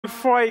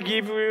before I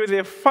give you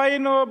the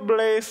final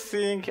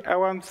blessing, I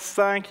want to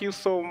thank you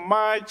so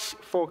much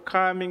for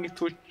coming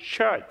to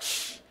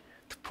church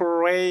to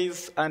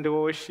praise and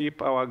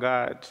worship our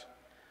God.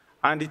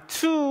 And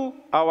to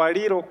our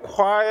little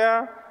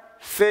choir,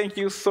 thank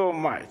you so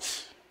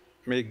much.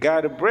 May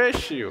God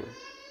bless you.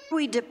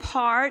 We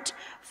depart.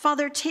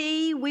 Father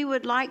T, we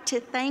would like to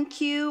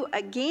thank you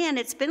again.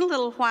 It's been a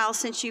little while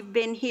since you've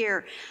been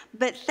here,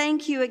 but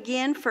thank you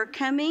again for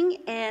coming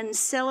and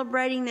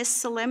celebrating this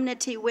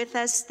solemnity with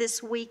us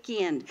this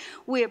weekend.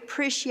 We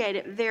appreciate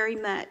it very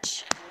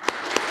much.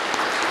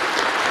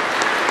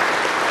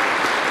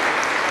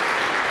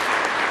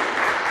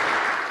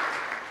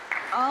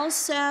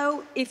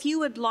 Also, if you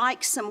would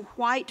like some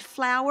white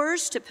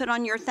flowers to put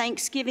on your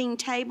Thanksgiving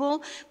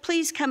table,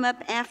 please come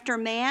up after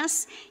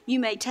Mass. You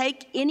may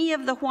take any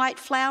of the white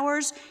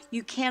flowers.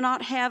 You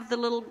cannot have the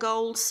little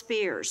gold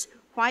spears.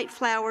 White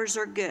flowers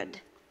are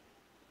good.